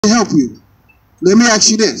to help you. Let me ask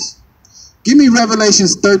you this. Give me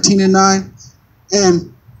Revelations 13 and 9.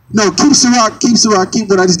 And no, keep Sirach, keep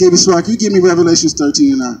what I just gave you, Sirach. You give me Revelations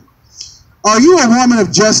 13 and 9. Are you a woman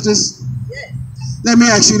of justice? Yes. Let me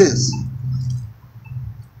ask you this.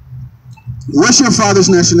 What's your father's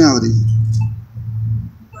nationality?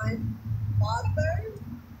 My father?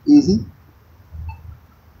 Mm-hmm.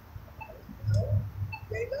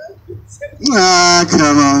 No. Ah,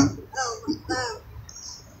 come on.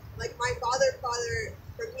 Like my father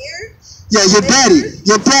from here? Yeah, your daddy.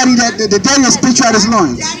 Your daddy, the daddy that spit you out his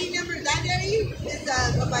loins. Daddy number, that daddy is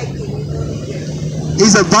a Viking.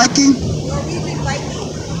 He's a Viking? Norwegian Viking.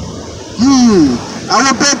 I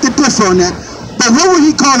will beg to differ on that. But what would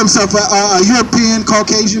he call himself? A European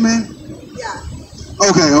Caucasian man? Yeah.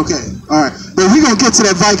 Okay. All right. But we're going to get to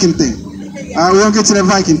that Viking thing. Yeah. All right, we're going to get to that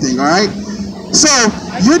Viking thing. All right? So,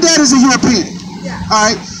 your dad is a European. Yeah.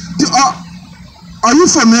 All right. Are you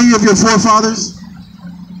familiar with your forefathers?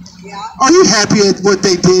 Yeah. Are you happy at what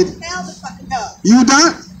they did? Hell the fuck no. You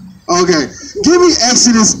not? Okay. Give me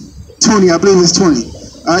Exodus 20. I believe it's 20.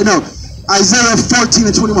 All right, no. Isaiah 14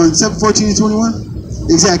 and 21. 14 and 21?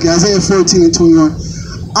 Exactly. Isaiah 14 and 21.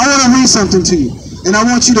 I want to read something to you. And I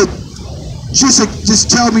want you to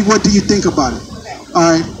just tell me what do you think about it. Okay. All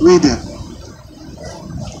right. Read that.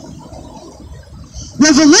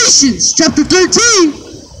 Revelations chapter 13,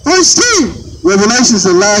 verse 10. Revelation is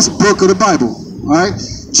the last book of the Bible. All right.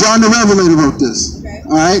 John the Revelator wrote this. Okay.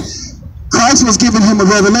 All right. Christ was giving him a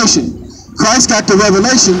revelation. Christ got the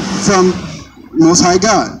revelation from Most High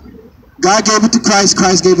God. God gave it to Christ.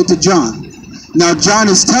 Christ gave it to John. Now John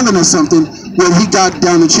is telling us something when he got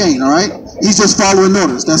down the chain. All right. He's just following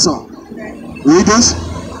orders. That's all. Okay. Read this.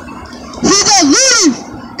 He that leadeth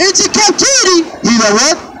into captivity, He that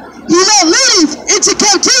what? he that leadeth into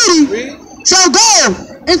captivity shall go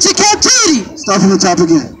into captivity. Start from the top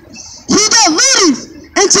again. He that leadeth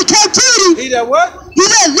into captivity, He that what? he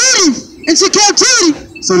that leadeth into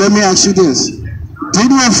captivity. So let me ask you this.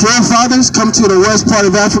 Didn't your forefathers come to the west part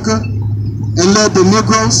of Africa and led the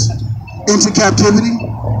Negroes into captivity?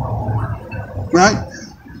 Right?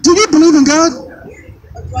 Do you believe in God?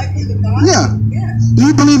 Yeah. Yeah. Do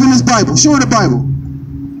you believe in his Bible? Show her the Bible.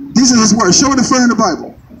 These are his words. Show her the front of the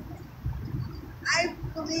Bible. I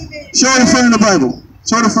believe it. Show her the front of the Bible.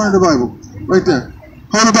 Show her the front of the Bible. Right there.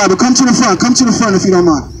 Hold the Bible. Come to the front. Come to the front if you don't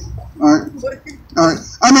mind. All right. All right.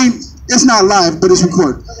 I mean, it's not live, but it's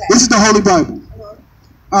recorded. Okay. This is the Holy Bible.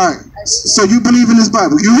 All right. So you believe in this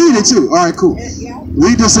Bible. You read it too. All right, cool. Yeah.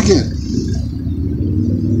 Read this again.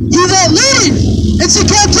 He that leadeth into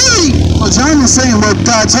captivity. Well, John is saying what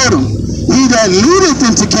God told him. He that leadeth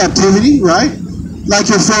into captivity, right?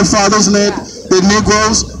 Like your forefathers led the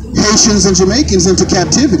Negroes, Haitians, and Jamaicans into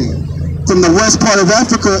captivity. From the west part of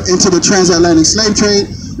Africa into the transatlantic slave trade,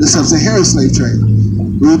 the sub-Saharan slave trade.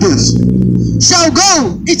 Read this. Shall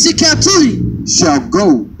go into captivity. Shall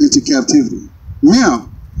go into captivity. Now,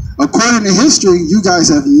 according to history, you guys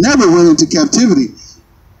have never went into captivity.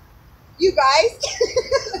 You guys.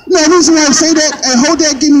 No, the reason why I say that, and hold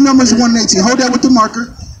that, give me Numbers 1:18. Hold that with the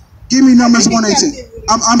marker. Give me Numbers 1:18.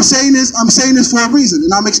 I'm saying this for a reason,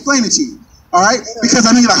 and I'm explaining to you. All right? Because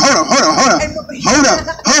I know you're like, hold up. A lot of people are like, hold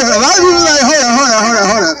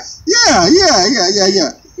up. Yeah.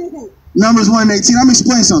 Numbers 1:18. I'm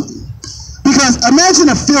explaining something. Because imagine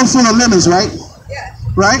a field full of lemons, right? Yeah.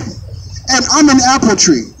 Right? And I'm an apple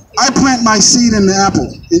tree. I plant my seed in the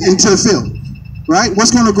apple into the field. Right?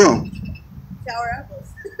 What's going to grow? Sour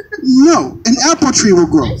apples. No, an apple tree will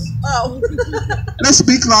grow. Oh. Let's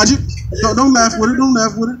speak logic. Don't laugh with it. Don't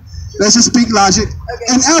laugh with it. Let's just speak logic.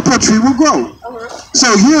 Okay. An apple tree will grow.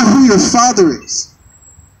 So hear who your father is.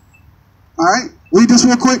 All right? Read this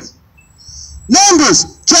real quick.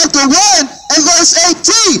 Numbers chapter 1 and verse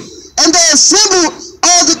 18. And they assembled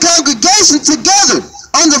all the congregation together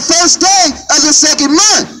on the first day of the second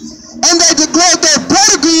month. And they declared their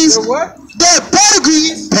pedigrees. Their what? Their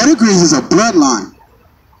pedigrees. Pedigrees is a bloodline.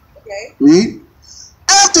 Okay. Read.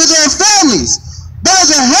 After their families. By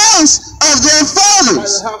the house of their By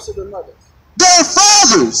fathers. the house of the mothers. Their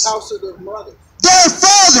fathers. House of the mothers. Their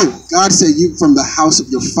fathers. God said you from the house of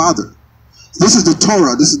your father. This is the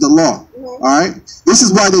Torah. This is the law. All right? This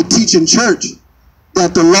is why they teach in church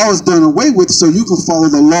that the law is done away with so you can follow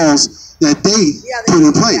the laws that they put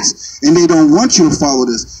in place. And they don't want you to follow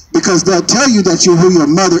this because they'll tell you that you're who your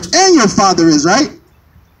mother and your father is, right?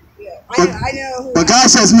 Yeah. But, I know who but God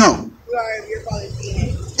says no. you are your father's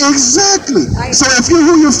DNA. Exactly. So if you're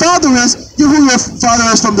who your father is, you're who your father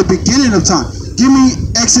is from the beginning of time. Give me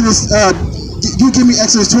Exodus, you give me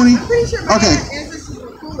Exodus 20? I'm pretty sure my Okay. ancestors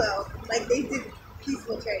were cool though. Like they did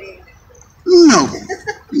peaceful trading. No.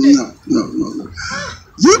 No.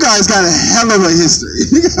 You guys got a hell of a history.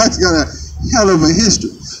 You guys got a hell of a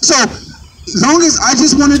history. So, as long as I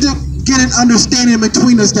just wanted to get an understanding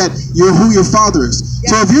between us that you're who your father is.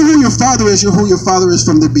 So if you're who your father is, you're who your father is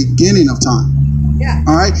from the beginning of time. Yeah.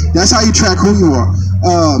 All right? That's how you track who you are.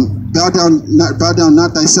 Bow down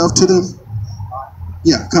not thyself to them.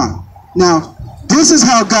 Yeah, come. Now, this is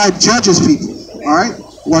how God judges people. All right?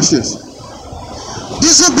 Watch this.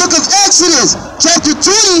 This is the book of Exodus, chapter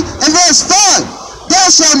 20 and verse 5. Thou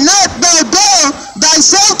shalt not bow down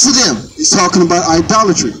thyself to them. He's talking about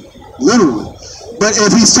idolatry, literally. But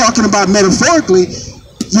if he's talking about metaphorically,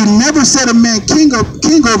 you never set a man king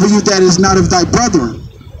over you that is not of thy brethren.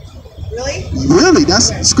 Really? Really?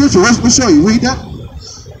 That's scripture. We'll show you. Read that.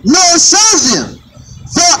 Nor serve them.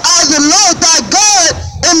 For I, the Lord thy God,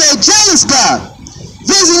 am a jealous God,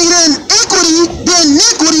 visiting the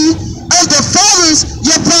iniquity of the fathers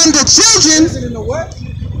upon the children. Visiting the what?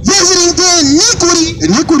 Visiting the iniquity.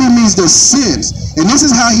 Iniquity means the sins. And this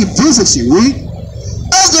is how he visits you. Read.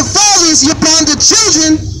 Of the fathers upon the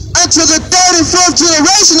children unto the third and fourth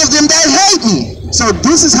generation of them that hate me. So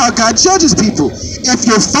this is how God judges people. If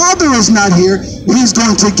your father is not here, he's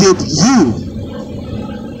going to get you.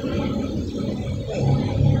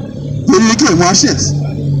 Read it again. Watch this.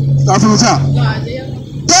 Start from the top.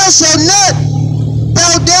 Thou shalt not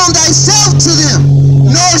bow down thyself to them,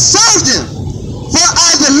 nor serve them. For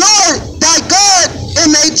I, the Lord thy God,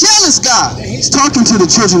 am a jealous God. He's talking to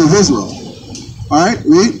the children of Israel. All right,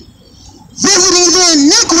 read. Visiting the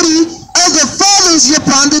iniquity of the fathers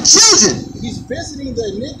upon the children. He's visiting the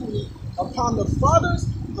iniquity upon the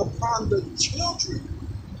fathers, upon the children.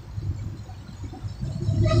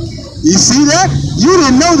 You see that? You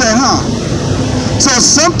didn't know that, huh? So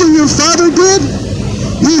something your father did,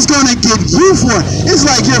 he's going to get you for it. It's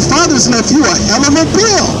like your father's left you a hell of a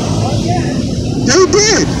bill. They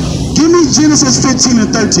did. Give me Genesis 15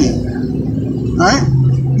 and 13. All right?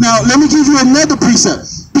 Now, let me give you another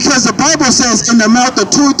precept. Because the Bible says, in the mouth of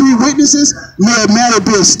 2 or 3 witnesses, may a matter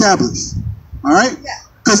be established. All right?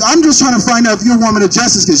 Because I'm just trying to find out if you're a woman of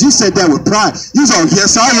justice, because you said that with pride. You was like,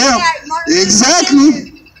 yes, I am.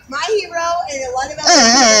 Exactly. My hero and a lot of other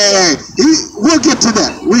Hey. We'll get to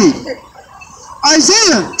that. Read.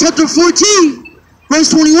 Isaiah chapter 14, verse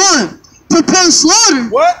 21. Prepare slaughter.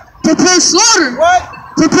 What? Prepare slaughter. What?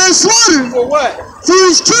 Prepare slaughter For what? for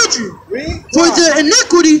his children. Read. For Why? the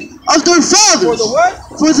iniquity of their fathers. For the what?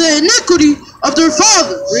 For the iniquity of their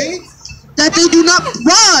fathers. Read. That they do not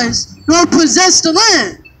rise nor possess the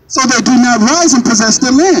land. So they do not rise and possess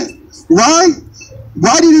the land. Why?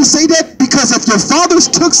 Why did he say that? Because if your fathers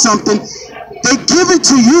took something, they give it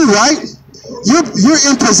to you, right? You're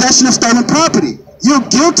in possession of stolen property. You're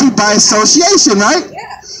guilty by association, right?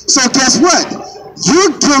 So guess what?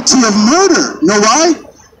 You're guilty of murder. Know why?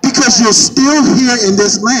 Because you're still here in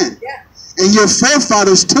this land. And your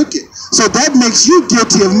forefathers took it. So that makes you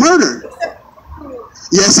guilty of murder.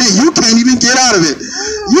 Yes, you can't even get out of it.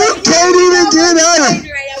 You can't even get out of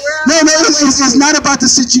it. No, it's not about the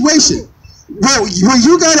situation. Well,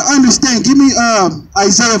 you got to understand. Give me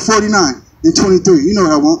Isaiah 49 and 23. You know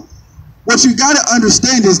what I want. What you got to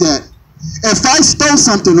understand is that if I stole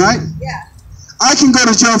something, right? Yeah. I can go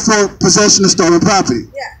to jail for possession of stolen property.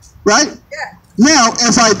 Yeah. Right? Yeah. Now,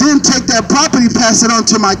 if I then take that property, pass it on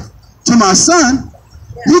to my son,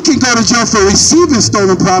 he can go to jail for receiving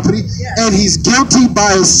stolen property, and he's guilty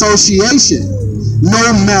by association, no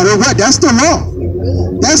matter what. That's the law.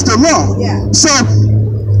 That's the law. So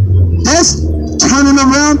that's turning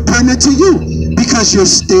around, putting it to you, because you're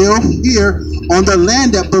still here on the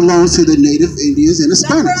land that belongs to the native Indians and That's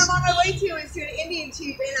where Hispanics. I'm on my way to, is to an Indian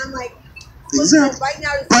chief, and I'm like, Exactly. right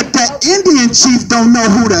now, But that Indian chief don't know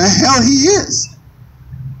who the hell he is.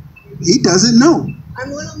 He doesn't know.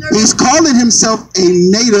 I'm a little nervous. He's calling himself a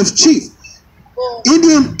native chief. Well,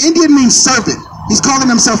 Indian means servant. He's calling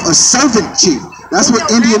himself a servant chief. That's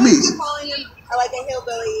what Indian means. calling him like a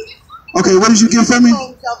hillbilly. Okay, what did you get from me?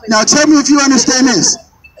 Now tell me if you understand this.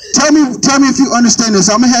 Tell me if you understand this.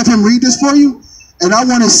 I'm gonna have him read this for you, and I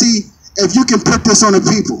want to see if you can put this on the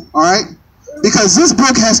people. All right? Because this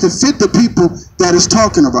book has to fit the people that it's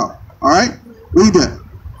talking about. All right? Read that.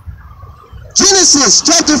 Genesis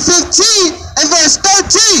chapter 15 and verse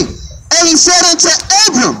 13. And he said unto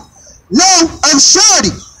Abram, know of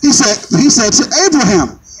surety. He said to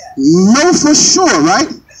Abraham, know for sure,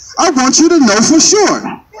 right? I want you to know for sure.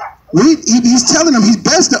 Read. He's telling him he's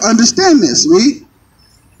best to understand this. Read.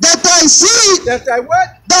 That thy seed. That thy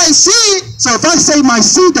what? Thy seed. So if I say my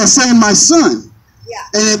seed, that's saying my son.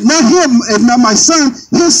 Yeah. And if not him, if not my son,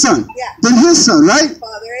 his son. Yeah. Then his son, right?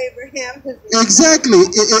 Father Abraham. Exactly.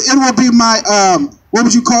 It will be my what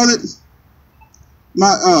would you call it?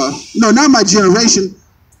 My no, not my generation,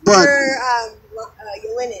 but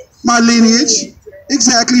Your lineage. my lineage.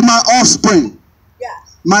 Exactly, my offspring. Yeah.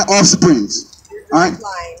 My offsprings. Your All right. direct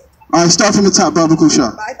line. All right, start from the top, Baba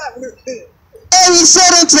Kusha. But I thought we were good. And he said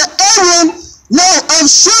unto Aaron, know of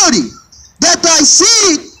surety that thy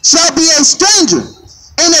seed shall be a stranger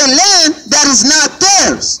in a land that is not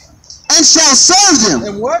theirs, and shall serve them.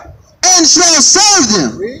 And what? And shall serve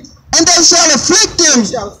them. Read. And they shall afflict them.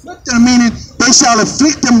 They shall afflict them. Meaning they shall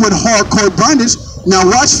afflict them with hardcore bondage. Now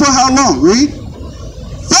watch for how long? Read.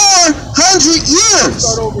 400 years.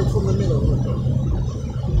 Start over from the middle.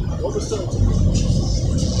 Over 17.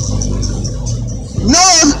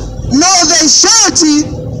 Know they surety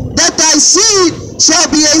that thy seed shall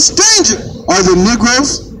be a stranger. Are the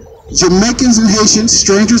Negroes, Jamaicans, and Haitians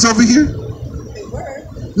strangers over here? They were.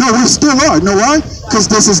 No, we still are. Know why? Because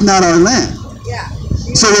this is not our land. Yeah.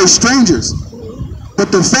 So we're strangers. But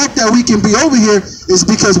the fact that we can be over here is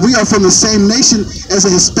because we are from the same nation as the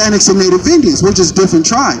Hispanics and Native Indians. We're just different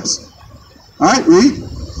tribes. All right, read.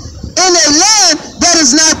 In a land that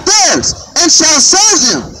is not theirs, and shall serve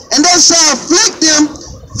them, and they shall afflict them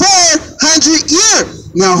 400 years.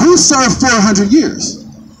 Now, who served 400 years?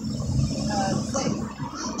 Slaves.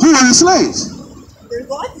 Who were the slaves? There's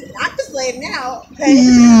lots of, not the slave now.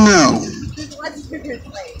 No. There's lots of different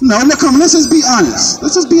slaves. No, come on, let's just be honest.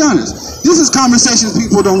 Let's just be honest. This is conversations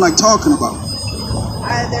people don't like talking about.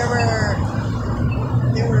 There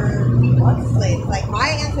were lots of slaves. Like my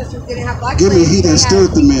ancestors didn't have black Give me slaves. he that stood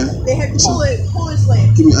at the man. They had Polish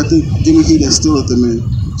slaves. Give me he that stood at the man.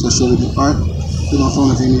 So show me. All right, give my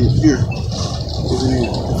phone if you need it. Here. If you need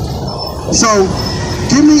it. So,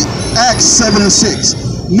 give me Acts 7 and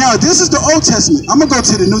 6. Now, this is the Old Testament. I'm gonna go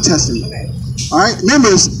to the New Testament. Okay. All right, remember,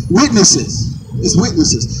 it's witnesses. It's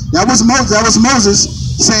witnesses. That was Moses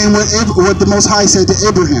saying what the Most High said to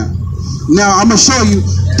Abraham. Now, I'm gonna show you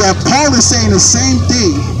that Paul is saying the same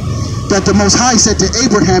thing that the Most High said to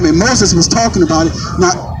Abraham, and Moses was talking about it.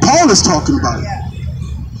 Now, Paul is talking about it. Yeah.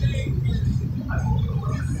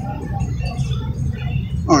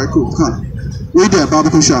 All right, cool. Come on. Read that, Baba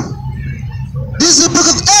Kusha. This is the book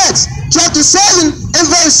of Acts, chapter 7 and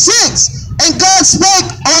verse 6. And God spake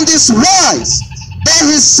on this wise, that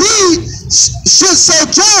his seed should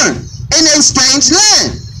sojourn in a strange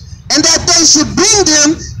land, and that they should bring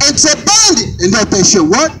them into bondage. And that they should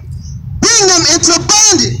what? Bring them into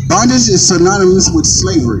bondage. Bondage is synonymous with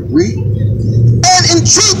slavery. Read. And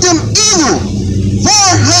entreat them evil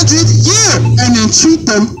 400 years. And entreat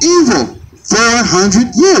them evil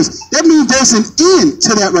 400 years. That means there's an end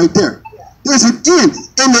to that right there. There's an end.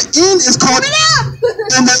 And the end is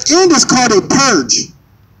called a purge.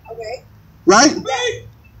 Okay. Right?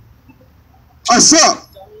 What's up?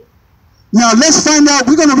 Now let's find out.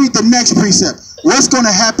 We're going to read the next precept. What's going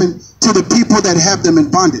to happen to the people that have them in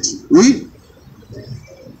bondage? Read.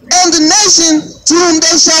 And the nation to whom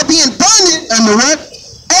they shall be in bondage. And the what?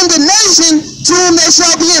 And the nation to whom they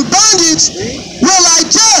shall be in bondage will I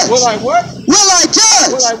judge. Will I what? Will I judge.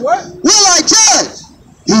 Will I what? Will I judge.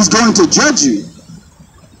 He's going to judge you.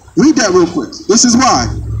 Read that real quick. This is why.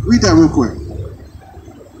 Read that real quick.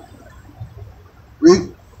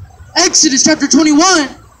 Read. Exodus chapter 21,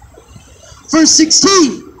 verse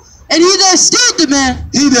 16. And he that stilled the man,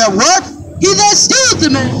 He that what? he that stilled the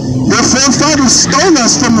man, Your forefathers stole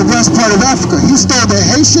us from the west part of Africa. He stole the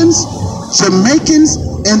Haitians, Jamaicans,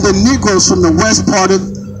 and the Negroes from the west part of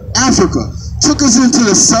Africa. Took us into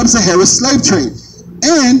the sub-Saharan slave trade.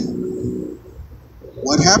 And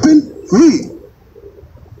what happened? Read.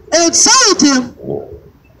 and sold him.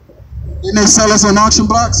 Didn't they sell us on auction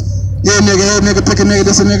blocks? Yeah, nigga, pick a nigga,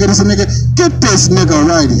 this a nigga, this a nigga. Get this nigga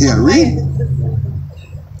right here. Read.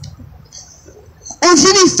 Or if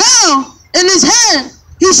he be found in his hand,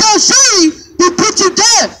 he shall surely be put to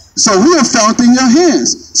death. So we are found in your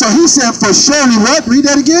hands. So he said, for surely what? Read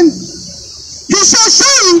that again. He shall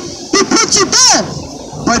surely be put to death.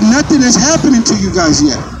 But nothing is happening to you guys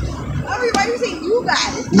yet. Why are you saying you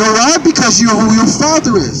guys? No, why? Because you're who your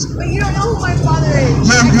father is. But you don't know who my father is.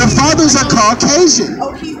 Your father's a Caucasian.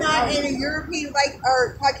 Oh, he's not in a European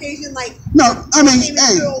or Caucasian No, I mean,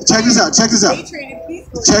 hey, check this out. They traded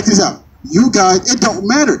peacefully. Check this out. You guys, it don't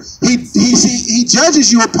matter. He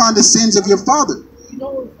judges you upon the sins of your father.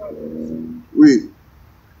 Read.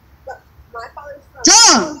 My father's from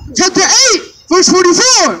John chapter 8, verse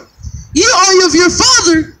 44. Ye are of your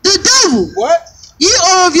father, the devil. What? Ye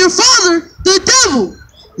are of your father, the devil.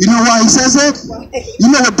 You know why he says that?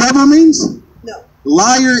 You know what devil means? No.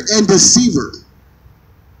 Liar and deceiver.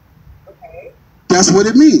 Okay. That's what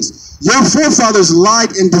it means. Your forefathers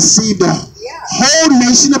lied and deceived the Whole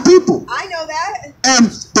nation of people. I know that. And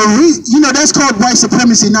the reason, that's called white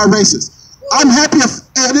supremacy, not racist. I'm happy if,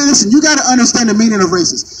 listen, you got to understand the meaning of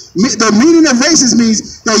racist. The meaning of racist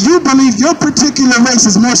means that you believe your particular race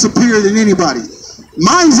is more superior than anybody.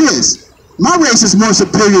 Mine is. My race is more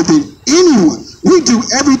superior than anyone. We do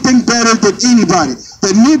everything better than anybody.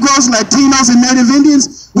 The Negroes, Latinos, and Native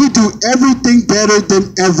Indians, we do everything better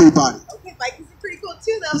than everybody. Okay, Vikings are pretty cool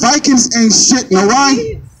too, though. Vikings ain't shit. Know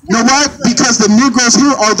why? Know why? Because the Negroes here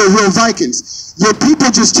are the real Vikings. Your people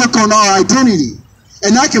just took on our identity.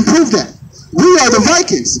 And I can prove that. We are the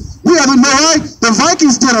Vikings. We are the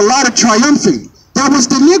Vikings did a lot of triumphing. That was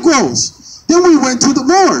the Negroes. Then we went to the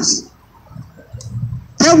wars.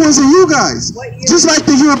 That wasn't you guys. Just like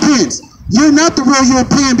the Europeans. You're not the real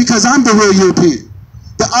European because I'm the real European.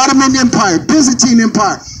 The Ottoman Empire, Byzantine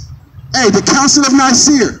Empire. Hey, the Council of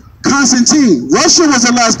Nicaea, Constantine. Russia was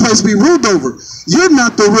the last place we ruled over. You're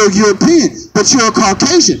not the real European, but you're a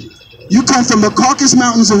Caucasian. You come from the Caucasus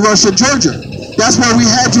Mountains of Russia, Georgia. That's where we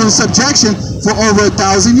had you in subjection for over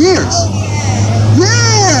 1,000 years.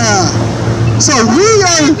 Yeah. So we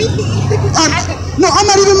are. No, I'm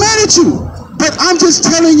not even mad at you. But I'm just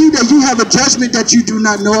telling you that you have a judgment that you do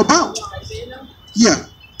not know about. Yeah,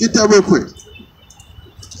 get that real quick.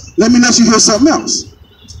 Let me let you hear something else.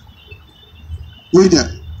 Read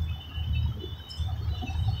that.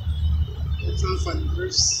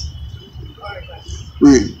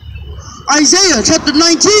 Read. Isaiah chapter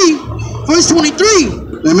 19, verse 23.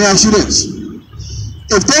 Let me ask you this.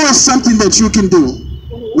 If there was something that you can do,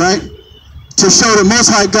 right, to show the Most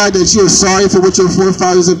High God that you're sorry for what your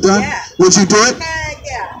forefathers have done, would you do it?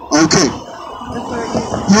 Yeah. Okay.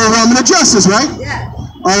 You're a Roman of justice, right? Yeah.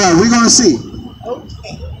 All right, we're going to see.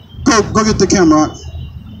 Okay. Go get the camera on.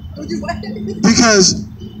 Because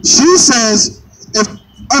she says, but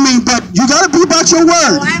you got to be about your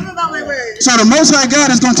word. Oh, I'm about my word. So the Most High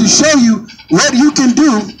God is going to show you what you can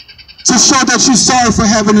do to show that you're sorry for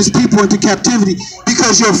having his people into captivity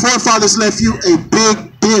because your forefathers left you a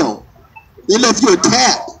big bill. They left you a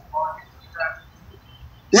tab.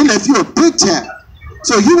 They left you a big tab.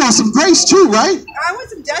 So you want some grace too, right? I want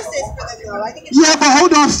some justice for them, though. I think it's but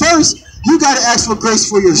hold on. First, you got to ask for grace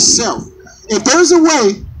for yourself. If there's a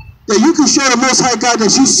way that you can show the Most High God that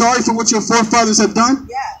you're sorry for what your forefathers have done,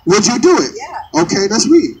 would you do it? Yeah. Okay, let's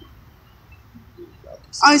read.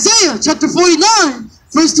 Isaiah chapter 49,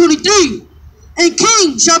 verse 23. And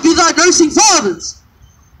kings shall be thy nursing fathers,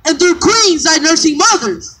 and their queens thy nursing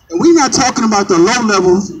mothers. And we're not talking about the low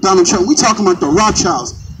level Donald Trump. We're talking about the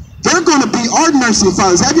Rothschilds. They're going to be our nursing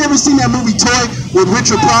fathers. Have you ever seen that movie Toy with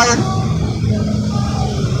Richard Pryor?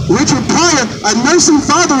 Richard Pryor, a nursing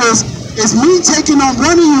father is me taking on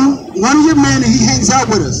one of your men, and he hangs out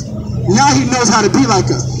with us. Now he knows how to be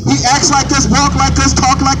like us. He acts like us, walk like us,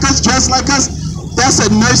 talk like us, dress like us. That's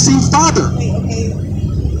a nursing father. Okay.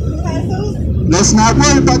 Who has those? Let's not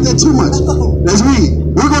worry about that too much. Let's read.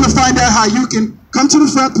 We're going to find out how you can come to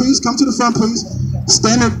the front, please. Come to the front, please.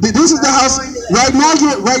 Stand up. This is the house. Right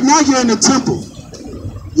now you're in the temple.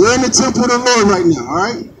 You're in the temple of the Lord right now. All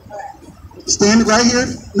right. Stand right here.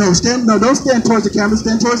 No, don't stand towards the camera.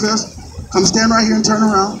 Stand towards us. Come stand right here and turn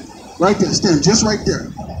around. Right there. Stand just right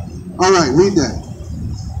there. All right. Read that.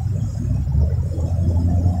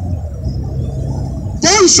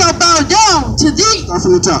 They shall bow down to thee. Start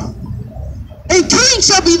from the top. And kings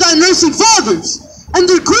shall be thy nursing fathers, and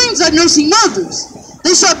their queens thy nursing mothers.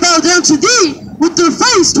 They shall bow down to thee with their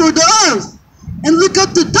face toward the earth, and lick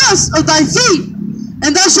up the dust of thy feet.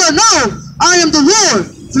 And thou shalt know I am the Lord,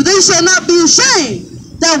 for they shall not be ashamed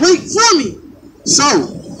that wait for me.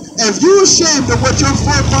 So, if you're ashamed of what your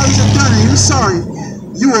forefathers have done and you're sorry,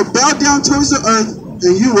 you will bow down towards the earth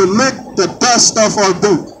and you will lick the dust off our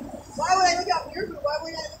boot. Why would I look out your boot? Why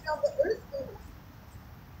would I look out the earth's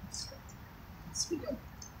boot?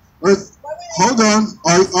 Earth, hold on.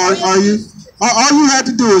 All you had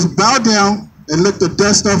to do is bow down and lick the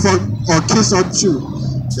dust off or kiss our shoe.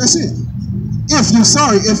 That's it. If you're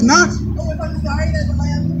sorry. If not, Oh, if I'm sorry, that's why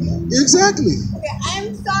I'm doing. exactly. Okay,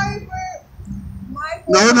 I'm sorry for my.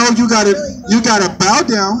 No, you gotta bow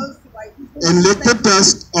down and lick the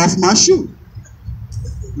dust off my shoe.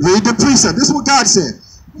 Read the precept. This is what God said.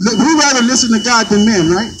 We rather listen to God than men,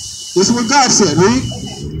 right? This is what God said. Read.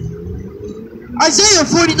 Isaiah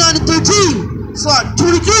 49 and 13. Slide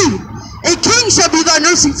 23. A king shall be thy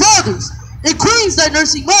nursing fathers, and queens thy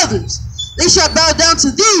nursing mothers. They shall bow down to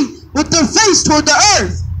thee with their face toward the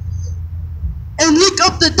earth, and lick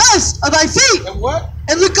up the dust of thy feet. And what?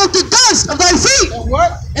 And lick up the dust of thy feet. And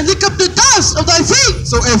what? And lick up the dust of thy feet.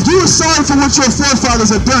 So if you are sorry for what your forefathers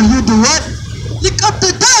have done, you do what? Lick up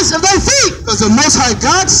the dust of thy feet. Because the Most High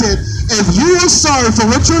God said, If you are sorry for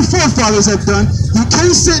what your forefathers have done, you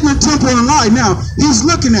can't sit in the temple and lie. Now, he's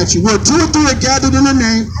looking at you. Where 2 or 3 are gathered in the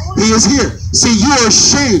name, he is here. See, you are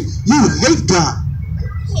ashamed. You hate God.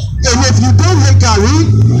 And if you don't hate God, read.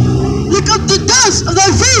 Lick up the dust of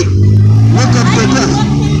thy feet. Look up the dust.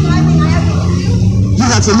 You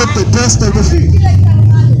have to look the dust of the feet.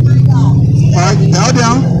 All right, bow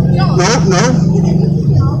down.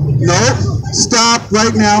 No. Stop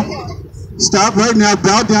right now. Stop right now.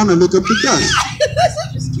 Bow down and look up the dust.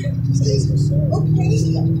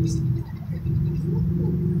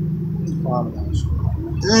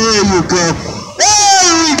 There you go.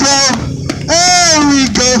 There we go. There we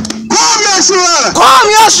go. Kwam Yasharala. Kwam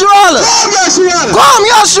Yasharala. Kwam Yasharala. Kwam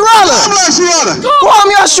Yasharala. Kwam Yasharala. Kwam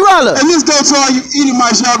Yasharala. And this goes to all you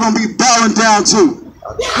Edomites, y'all gonna be bowing down too.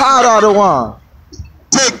 Hot out of one.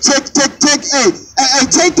 Take, hey,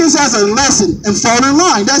 take this as a lesson and fall in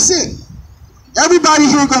line. That's it. Everybody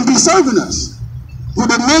here gonna be serving us. With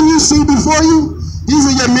the men you see before you, these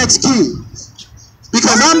are your next king.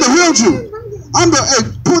 Because I'm the real Jew. Hey,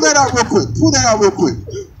 pull that out real quick. Pull that out real quick.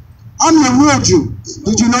 I'm the real Jew.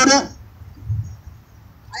 Did you know that?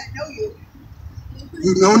 I didn't know you.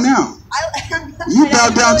 You know now. You bow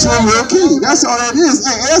down to a real king. That's all that is.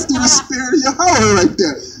 Hey, that's through the spirit of Yahweh right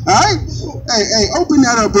there. All right? Hey, open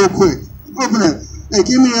that up real quick. Open that. Hey,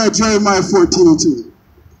 give me Jeremiah 14:2.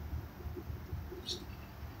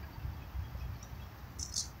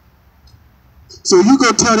 So you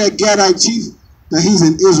go tell that Gadite chief that he's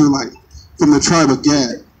an Israelite from the tribe of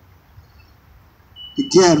Gad. The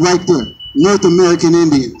Gad right there. North American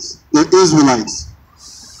Indians. They're Israelites.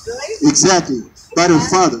 Really? Exactly. By their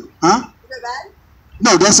father. Huh? Is that bad?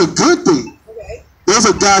 No, that's a good thing. Okay. Those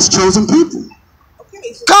are God's chosen people.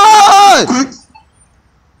 Okay. So God! Quick.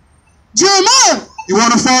 Jeremiah. You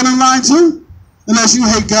want to fall in line too? Unless you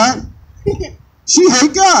hate God. She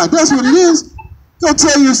hate God. That's what it is. Go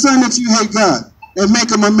tell your son that you hate God and make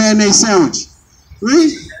him a mayonnaise sandwich.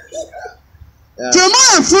 Read.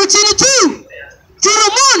 Jeremiah 14:2.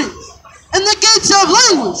 Judah mourning, and the gates of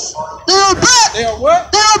language. They are black. They are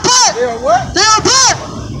what? They are black. They are what? They are black.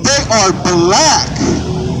 They are black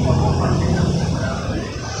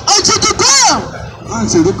Unto the ground.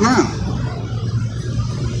 unto the ground.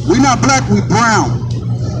 We're not black, we brown.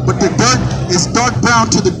 But the dirt is dark brown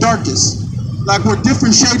to the darkest. Like we're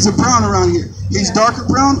different shades of brown around here. He's darker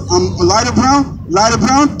brown, I'm lighter brown,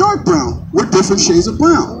 dark brown. We're different shades of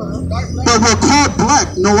brown. But we're called black.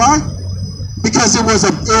 You know why? Because it was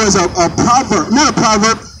a proverb, not a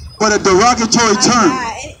proverb, but a derogatory term. and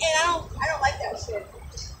I don't like that shit.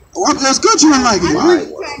 Well, that's good you don't like it, I'm right?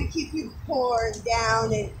 trying to keep you poor and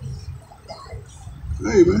down and.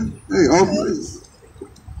 Hey man, hey, all praise.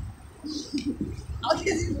 I'll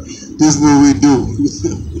just. This is what we do.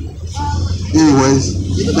 Anyways,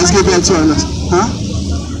 let's get back to our lesson. Huh?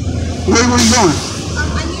 Where are you going?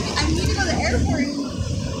 I need to go to the airport in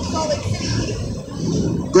Salt Lake City.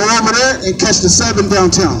 Go over there and catch the 7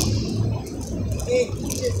 downtown.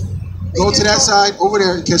 Go to that side, over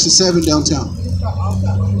there, and catch the 7 downtown.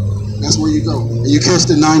 That's where you go. And you catch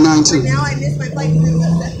the 992. Now I missed my flight because it was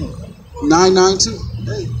 992.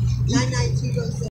 Hey. 992 goes.